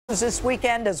This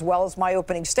weekend, as well as my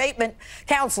opening statement.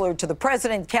 Counselor to the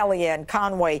President, Kellyanne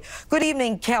Conway. Good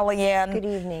evening, Kellyanne. Good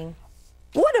evening.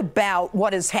 What about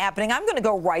what is happening? I'm going to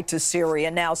go right to Syria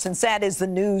now, since that is the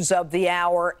news of the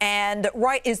hour. And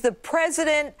is the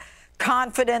president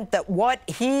confident that what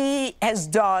he has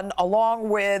done, along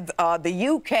with the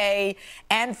UK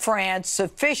and France,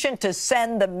 sufficient to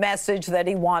send the message that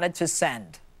he wanted to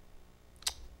send?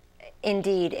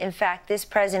 Indeed. In fact, this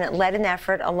president led an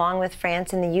effort, along with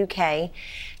France and the UK,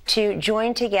 to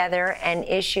join together and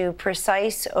issue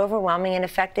precise, overwhelming, and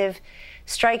effective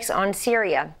strikes on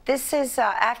Syria. This is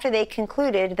after they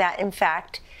concluded that, in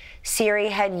fact,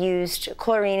 Syria had used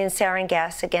chlorine and sarin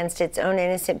gas against its own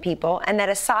innocent people, and that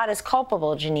Assad is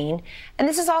culpable, Jeanine. And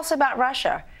this is also about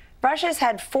Russia. Russia's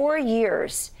had 4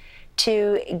 years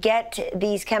to get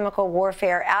these chemical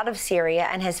warfare out of Syria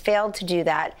and has failed to do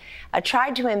that.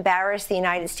 Tried to embarrass the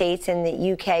United States and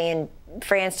the UK and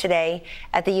France today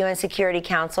at the UN Security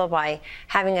Council by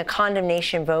having a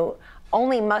condemnation vote.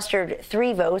 Only mustered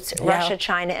 3 votes, Russia,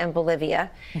 China, and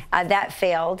Bolivia. That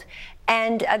failed.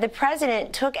 And the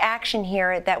president took action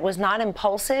here that was not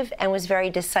impulsive and was very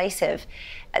decisive.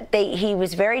 He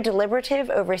was very deliberative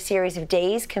over a series of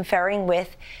days, conferring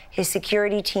with his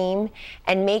security team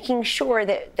and making sure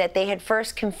that they had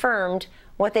first confirmed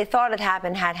what they thought had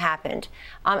happened.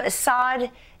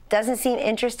 Assad doesn't seem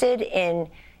interested in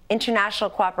international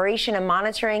cooperation and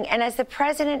monitoring. And as the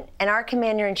president and our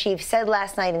commander-in-chief said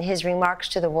last night in his remarks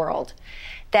to the world,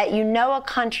 that you know a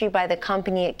country by the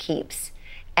company it keeps.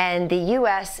 And the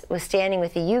U.S. was standing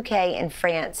with the U.K. and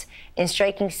France in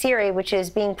striking Syria, which is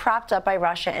being propped up by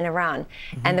Russia and Iran.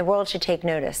 And the world should take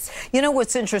notice. You know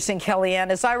what's interesting, Kellyanne,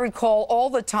 is I recall all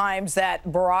the times that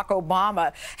Barack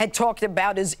Obama had talked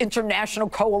about his international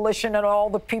coalition and all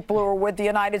the people who were with the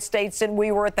United States, and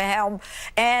we were at the helm.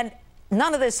 And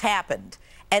none of this happened.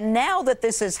 And now that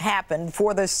this has happened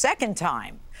for the second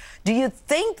time, do you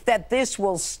think that this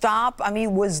will stop? I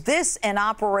mean, was this an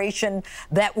operation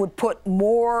that would put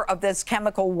more of this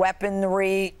chemical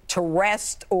weaponry to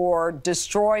rest or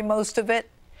destroy most of it?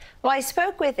 Well, I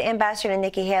spoke with Ambassador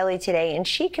Nikki Haley today, and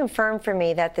she confirmed for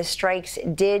me that the strikes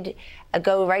did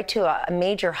go right to a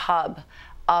major hub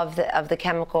of the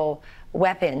chemical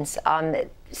weapons.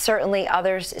 Certainly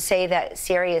others say that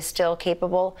Syria is still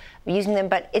capable of using them,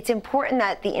 but it's important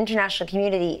that the international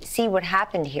community see what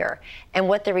happened here and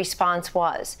what the response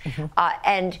was.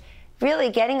 And really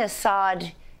getting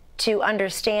Assad to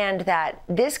understand that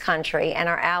this country and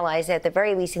our allies, at the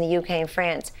very least in the UK and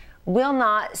France, will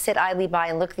not sit idly by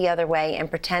and look the other way and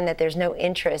pretend that there's no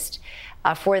interest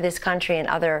for this country and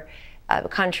other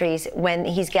countries when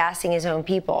he's gassing his own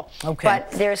people.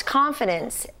 But there's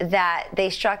confidence that they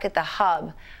struck at the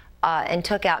hub and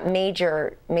took out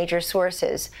major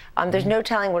sources. There's no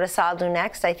telling what Assad will do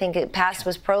next. I think it past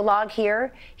was prologue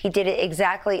here. He did it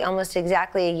almost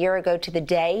exactly a year ago to the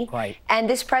day. And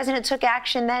this president took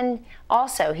action then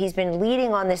also. He's been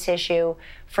leading on this issue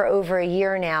for over a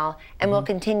year now and will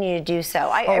continue to do so.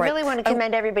 I really want to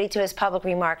commend everybody to his public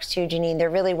remarks too, Jeanine. They're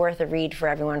really worth a read for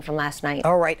everyone from last night.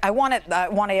 All right. I want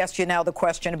to ask you now the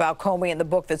question about Comey and the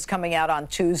book that's coming out on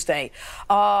Tuesday.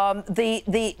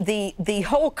 The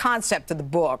whole concept of the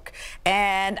book,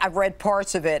 and I've read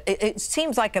parts of it, it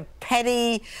seems like a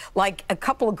petty, like a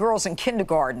couple of girls in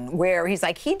kindergarten, where he's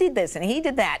like, he did this and he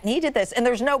did that and he did this, and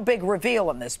there's no big reveal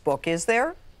in this book, is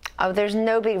there? Oh, there's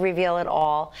no big reveal at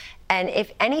all. And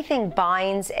if anything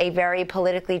binds a very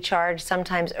politically charged,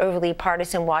 sometimes overly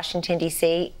partisan Washington,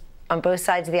 D.C. on both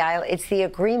sides of the aisle, it's the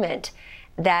agreement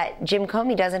that Jim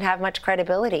Comey doesn't have much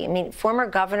credibility. I mean, former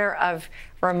governor of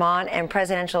Vermont and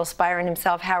presidential aspirant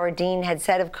himself, Howard Dean, had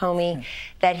said of Comey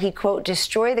that he, quote,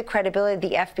 destroyed the credibility of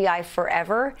the FBI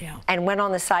forever and went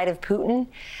on the side of Putin.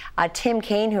 Tim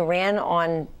Kaine, who ran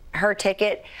on her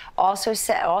ticket,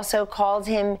 also called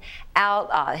him out.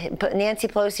 Nancy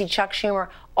Pelosi, Chuck Schumer,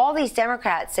 all these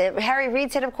Democrats. Harry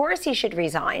Reid said, of course, he should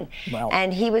resign.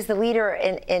 And he was the leader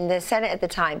in the Senate at the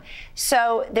time.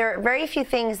 So there are very few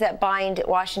things that bind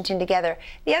Washington together.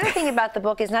 The other thing about the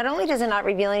book is not only does it not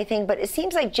reveal anything, but it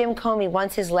seems like Jim Comey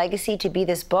wants his legacy to be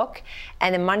this book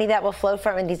and the money that will flow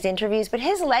from it in these interviews. But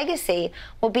his legacy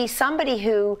will be somebody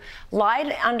who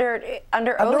lied under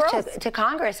oath to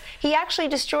Congress. He actually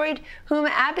destroyed Huma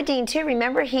Abedin, too.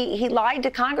 Remember, he lied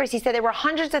to Congress. He said there were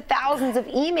hundreds of thousands of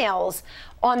emails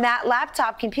on that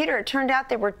laptop computer, it turned out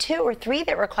there were 2 or 3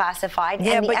 that were classified.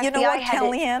 Yeah, and the but FBI you know what, had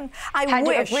Kellyanne? had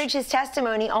to abridge his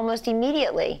testimony almost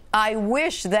immediately. I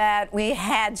wish that we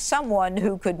had someone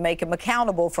who could make him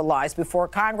accountable for lies before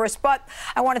Congress. But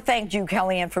I want to thank you,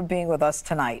 Kellyanne, for being with us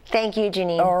tonight. Thank you,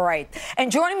 Jeanine. All right.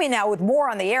 And joining me now with more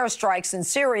on the airstrikes in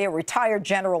Syria, retired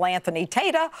General Anthony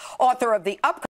Tata, author of the upcoming